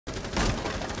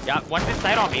Yeah, one's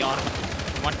inside on me,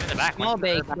 one's in the back. Small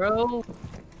bake, bro. Do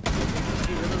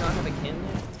you really not have a kin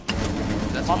yet?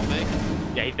 That's small bake.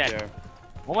 Yeah, he's dead. Yeah.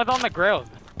 One was on the grill.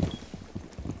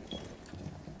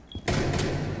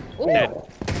 Ooh. Dead.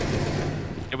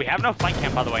 Yeah, we have no flank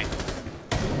cam, by the way.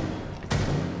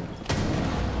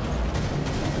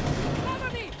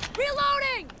 Cover me!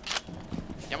 Reloading!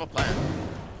 Yeah, I'm a plan.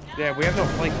 Yeah, we have no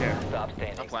flank here. Stop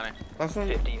standing. I'm planning. Last one.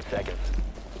 15 seconds.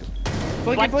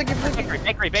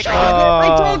 Bakery. Bakery.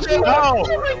 I told you! Oh!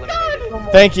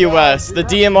 Thank you, Wes. The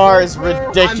DMR is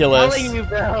ridiculous. I'm telling you,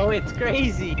 bro. It's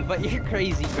crazy. But you're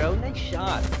crazy, bro. Nice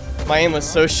shot. My aim was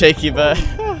so shaky, but...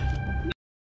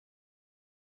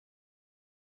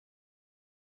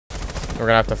 We're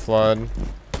gonna have to flood. 10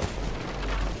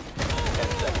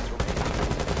 seconds remaining.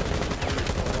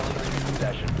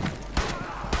 Possession.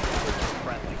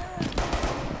 Friendly.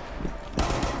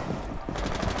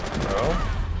 Bro.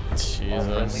 All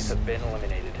friendlies Jesus. have been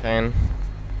eliminated. Pain.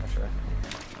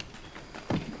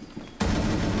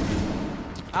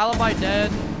 Alibi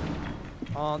dead.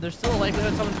 There's still a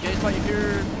likelihood someone's gay spot. You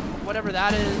hear whatever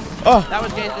that is. Oh. That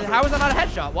was gay. How was that not a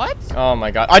headshot? What? Oh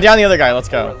my god. I down the other guy. Let's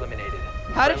Four go. eliminated.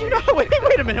 How did you not? Wait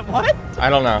a minute. What? I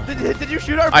don't know. Did you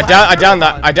shoot our? I downed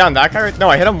that guy. No,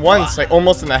 I hit him once, like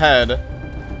almost in the head.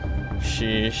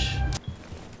 Sheesh.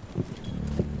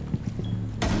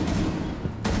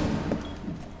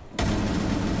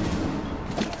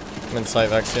 I'm in sight,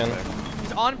 Vexian.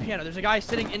 He's on piano. There's a guy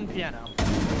sitting in piano.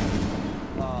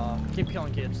 Keep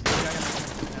killing kids. There's a guy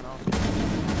sitting in piano.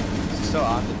 This is so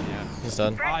off the piano. He's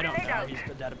dead. Oh, I don't know. He's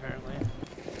dead apparently.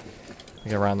 I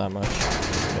get around that much.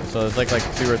 Okay, so it's like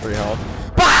 2 or 3 health.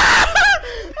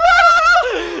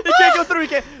 He can't go through. He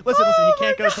can't. Listen. He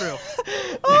can't go through.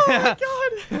 Oh my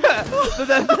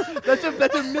god.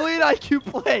 that's a million IQ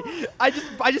play. I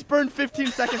just burned 15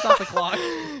 seconds off the clock.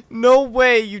 No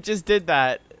way you just did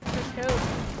that.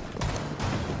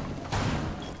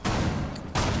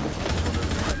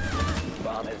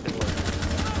 Bomb has been located.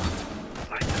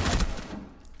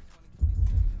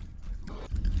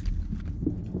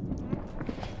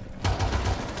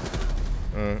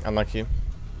 Unlucky.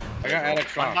 I got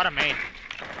Alex One off. bottom main.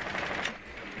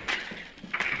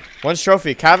 One's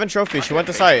trophy. Cav and trophy. She went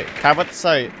to site. Cav went to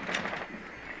site.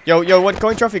 Yo, what?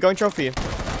 Going trophy. Dead.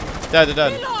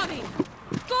 Reloading!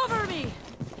 Cover me!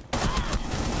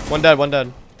 One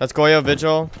dead. That's Goyo,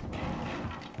 Vigil.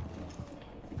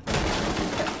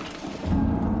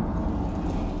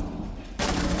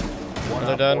 One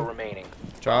Other op dead. 4 remaining.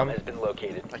 Job. Bomb has been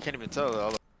located. I can't even tell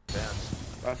all the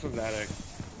bands. Last one's Attic.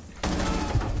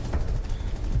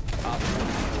 Op 4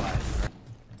 neutralized.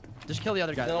 Just kill the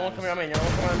other guy. No one coming on me. No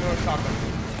one coming on me with shotgun.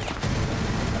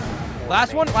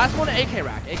 Last one, AK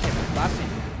rack. Last scene.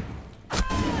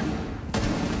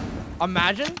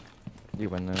 Imagine. You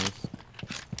win those.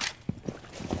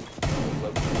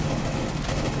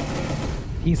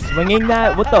 He's swinging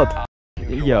that? What the?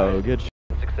 Yo, good.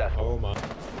 Successful. Oh my.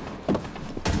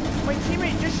 My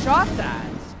teammate just shot that.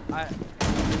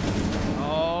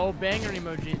 Oh, banger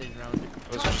emoji this round.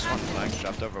 It was just one flank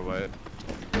dropped over white.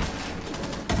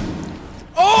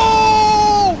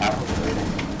 Oh!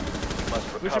 Must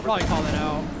We should recover probably the- call that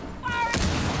out.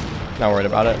 Not worried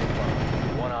about it.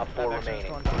 One op 4 Get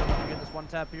remaining. this one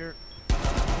tap here.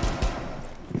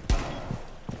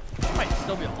 I might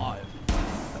still be alive.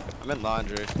 I'm in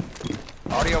laundry.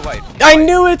 Audio white. I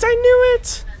knew it.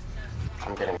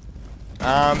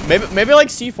 Maybe like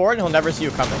C4 and he'll never see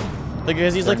you coming. Like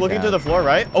because he's like looking through the floor,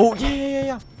 right? Oh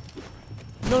yeah.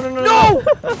 No.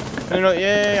 No.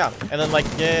 Yeah. And then like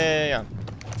yeah.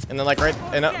 And then like right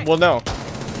and well no.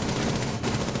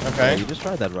 Okay. Yeah, you just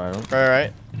tried that, Ryan.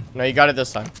 Right. No, you got it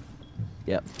this time.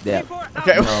 Yep.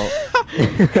 Okay. No.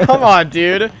 Come on,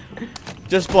 dude.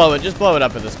 Just blow it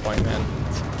up at this point, man.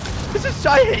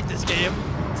 I hate this game.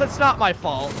 So it's not my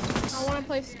fault. I want to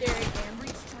play scary game.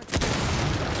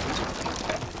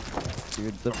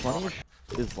 Dude, the funniest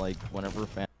is like whenever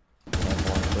fans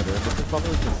cancel on Twitter. This is probably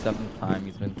like the 7th time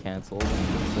he's been canceled. So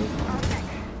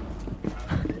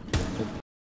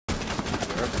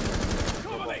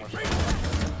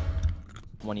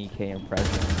 20K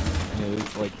impressions. And it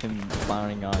was like him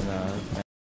clowning on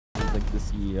like the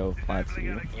CEO of Flat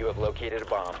Sea. You have located a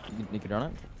bomb. You can run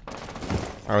it?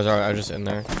 I was just in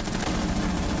there.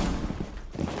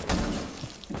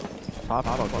 Top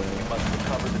You must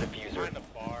recover the diffuser.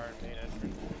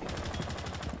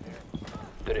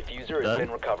 The diffuser has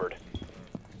been recovered.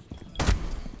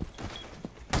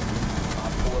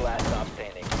 Op 4 last stop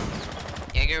standing.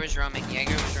 Jaeger was roaming.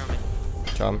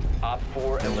 Jump. Op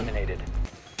 4 eliminated.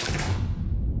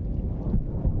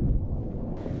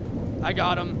 I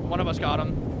got him. One of us got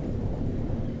him.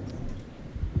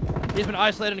 He's been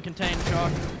isolated and contained,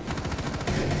 Shawk.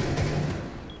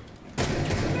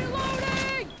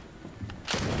 Reloading!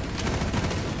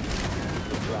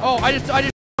 Oh, I just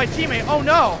my teammate. Oh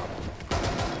no!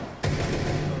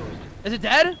 Is it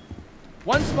dead?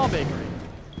 One small bakery.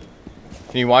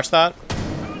 Can you watch that?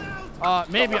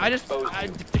 Maybe. I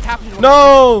decapitated one.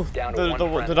 No! Down to one The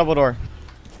friendly. double door.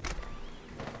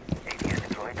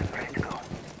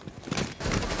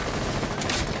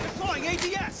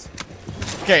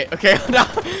 Okay, now,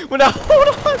 hold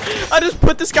on. I just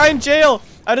put this guy in jail.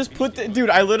 Dude,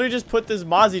 I literally just put this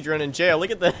Mozzie drone in jail.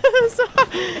 Look at this.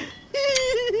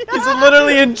 He's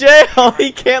literally in jail.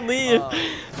 He can't leave.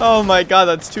 Oh my god,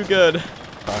 that's too good.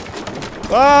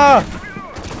 Ah!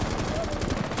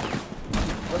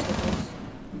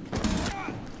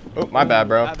 Oh, my bad,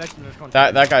 bro.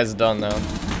 That guy's done though.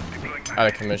 Out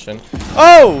of commission.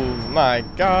 Oh my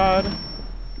god.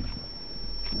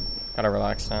 Gotta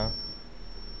relax now.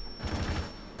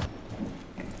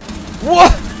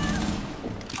 What?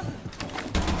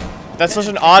 That's such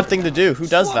an odd thing to do. Who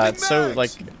does that? It's so like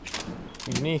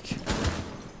unique. Is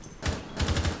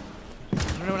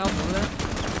there anyone else over there?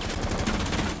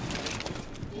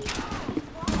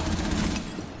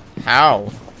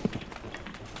 How?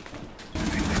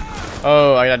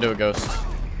 Oh, I gotta do a ghost.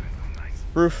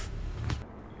 Roof.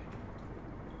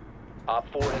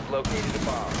 Op 4 has located a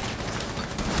bomb.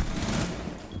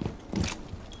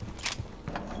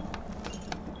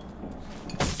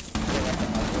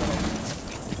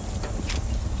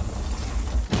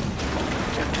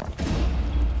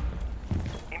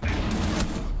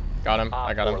 Got him.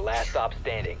 I got Op 4 him. last stop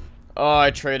standing. Oh, I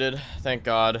traded. Thank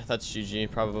God. That's GG,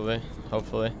 probably.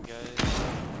 Hopefully.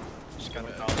 Just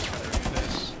gotta know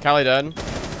this. Callie dead.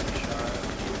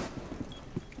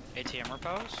 ATM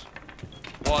repos?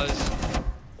 Was.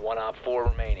 One Op 4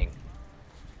 remaining.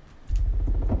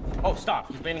 Oh,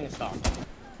 stop. He's banning a stop.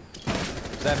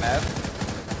 Is that Mav?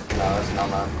 No, it's not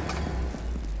mine.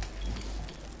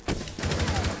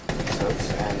 So it's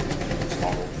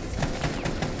small.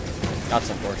 That's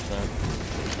unfortunate.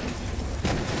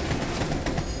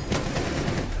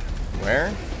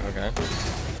 Where? Okay.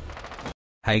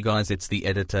 Hey guys, it's the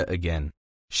editor again.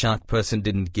 Shark person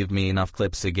didn't give me enough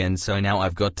clips again, so now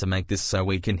I've got to make this so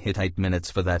we can hit 8 minutes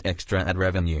for that extra ad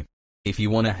revenue. If you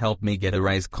wanna help me get a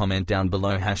raise, comment down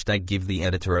below #give the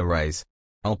editor a raise.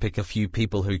 I'll pick a few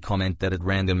people who comment that at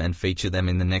random and feature them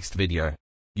in the next video.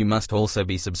 You must also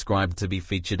be subscribed to be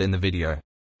featured in the video.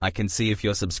 I can see if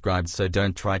you're subscribed, so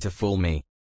don't try to fool me.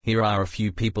 Here are a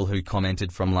few people who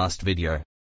commented from last video.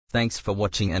 Thanks for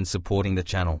watching and supporting the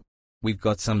channel. We've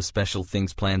got some special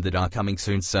things planned that are coming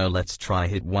soon, so let's try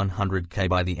hit 100k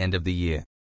by the end of the year.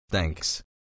 Thanks.